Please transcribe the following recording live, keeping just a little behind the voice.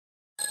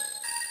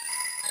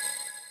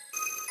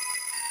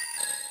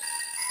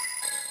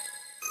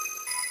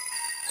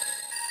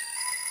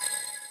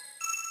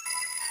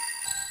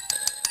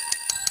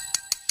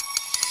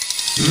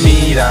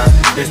Mira,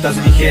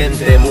 estás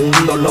vigente,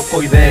 mundo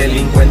loco y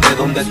delincuente,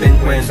 donde te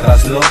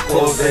encuentras,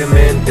 loco de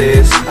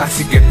mentes.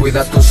 Así que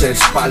cuida tus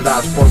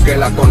espaldas, porque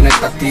la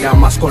conecta tira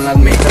más con las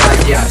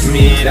metrallas.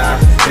 Mira,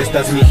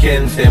 esta es mi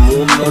gente,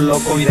 mundo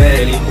loco y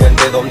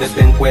delincuente, donde te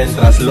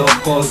encuentras,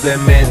 locos de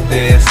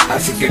mentes.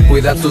 Así que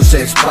cuida tus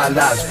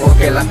espaldas,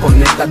 porque la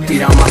conecta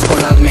tira más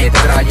con las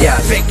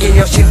metrallas.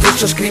 Pequeños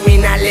intrusos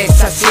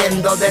criminales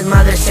haciendo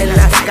desmadres en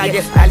las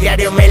calles. Al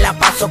diario me la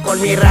paso con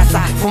mi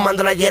raza,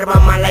 fumando la hierba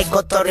mala y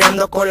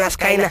cotorreando con las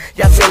cainas.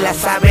 Ya se la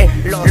saben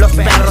los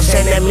perros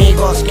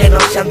enemigos, que no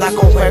se anda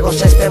con juegos.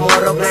 Este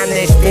morro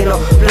clandestino,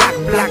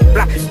 black, black,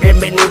 black.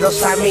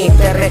 Bienvenidos a mi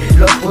terre,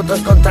 los putos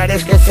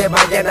contrarios que se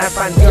vayan al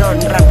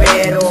panteón.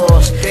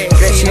 Raperos,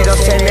 crecidos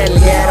en el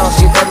hierro,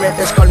 si te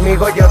metes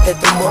conmigo yo te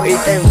tumbo y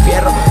te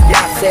enfierro.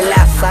 Ya se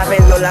la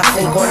saben, no la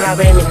hacen con la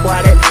Beni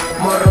Juárez.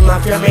 Morro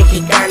mafia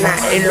mexicana,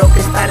 es lo que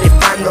está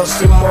rifando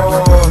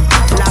Simón.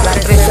 La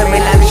 13 me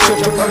la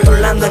 18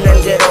 controlando en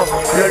el guero.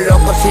 Los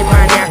locos y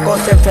maníacos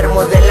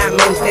enfermos de la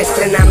mente,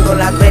 estrenando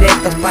las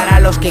veretas para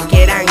los que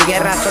quieran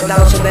guerra.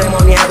 Soldados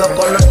endemoniados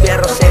con los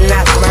fierros en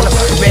las manos.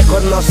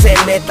 Mejor no se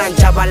metan,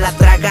 chavala,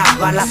 traga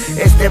bala.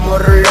 Este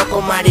morro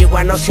loco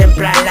marihuano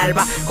siempre al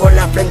alba, con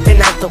la frente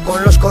en alto,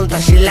 con los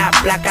contras y la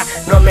placa.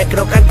 No me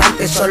creo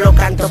cantante, solo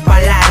canto pa'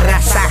 la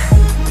raza.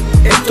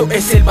 Esto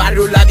es el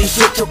barrio, la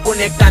 18,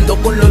 conectando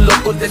con los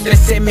locos de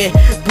 3M.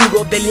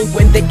 Puro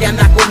delincuente que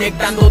anda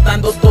conectando,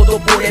 dando todo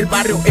por el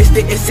barrio.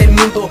 Este es el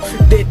mundo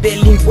de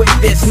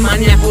delincuentes,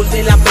 maníacos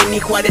de la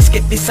Beni Juárez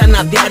que tizan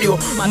a diario,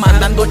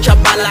 mandando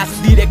chavalas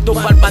directo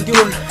pa'l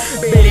panteón.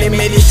 BLM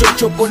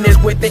 18 con el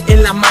cohete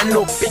en la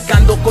mano,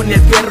 picando con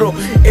el fierro.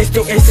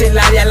 Esto es el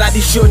área, la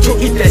 18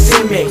 y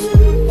 3M.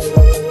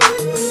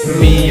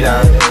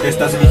 Mira,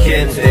 estás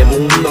vigente,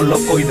 mundo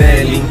loco y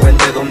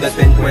delincuente, donde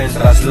te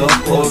encuentras,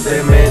 locos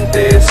de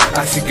mentes.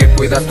 Así que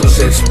cuida tus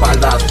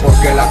espaldas,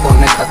 porque la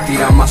conecta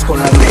tira más con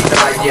las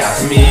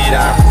metrallas.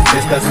 Mira,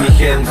 estás mi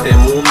gente,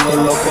 mundo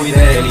loco y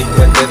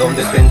delincuente,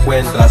 donde te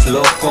encuentras,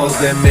 locos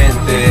de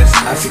mentes.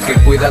 Así que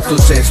cuida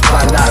tus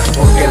espaldas,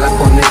 porque la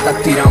conecta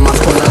tira más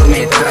con las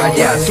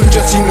metrallas.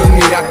 Sucho si nos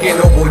mira que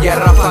lo voy a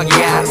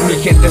rafaguear. Mi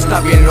gente está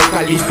bien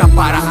localista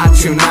para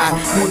accionar.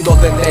 Mundo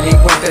de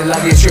delincuentes, la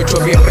 18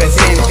 bien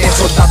presente.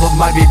 Soldados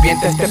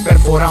malvivientes, te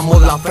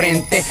perforamos la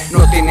frente.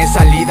 No tienes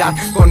salida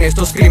con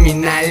estos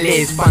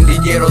criminales,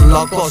 pandilleros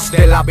locos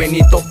de la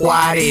Benito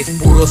Juárez.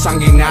 Puro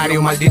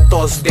sanguinario,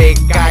 malditos de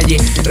calle.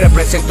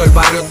 Represento el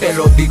barrio, te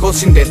lo digo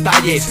sin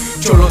detalles.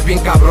 Cholos bien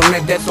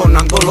cabrones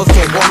detonando los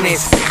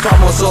fogones.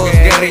 Famosos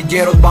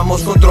guerrilleros,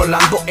 vamos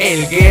controlando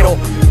el guero.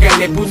 Que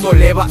le puto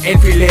leva el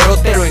filero,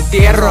 te lo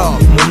entierro.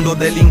 Mundo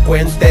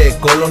delincuente,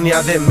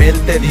 colonia de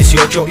mente,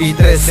 18 y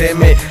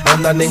 3M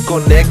andan en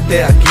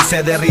conecte. Aquí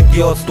se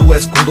derritió tu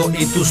escudo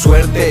y tu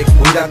suerte.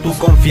 Cuida tu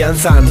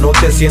confianza, no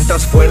te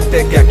sientas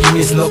fuerte, que aquí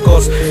mis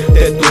locos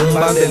te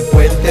tumban del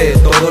puente.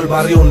 Todo el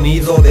barrio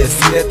unido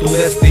decide tu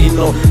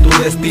destino. Tu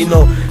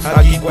destino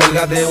aquí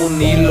cuelga de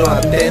un hilo,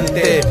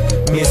 atente.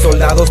 Mis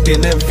soldados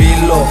tienen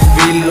filo,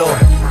 filo.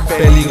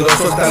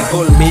 Peligroso está el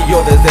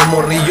colmillo, desde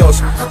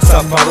morrillos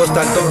zafado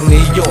está el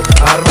tornillo.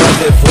 Armas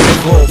de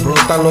fuego,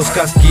 brotan los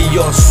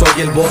casquillos.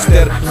 Soy el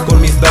Boster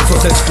con mis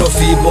versos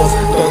explosivos.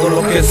 Todo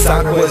lo que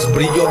saco es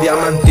brillo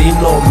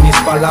diamantino. Mis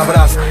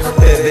palabras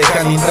te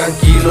dejan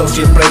intranquilo.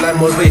 Siempre la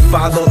hemos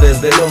rifado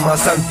desde lo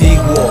más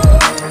antiguo.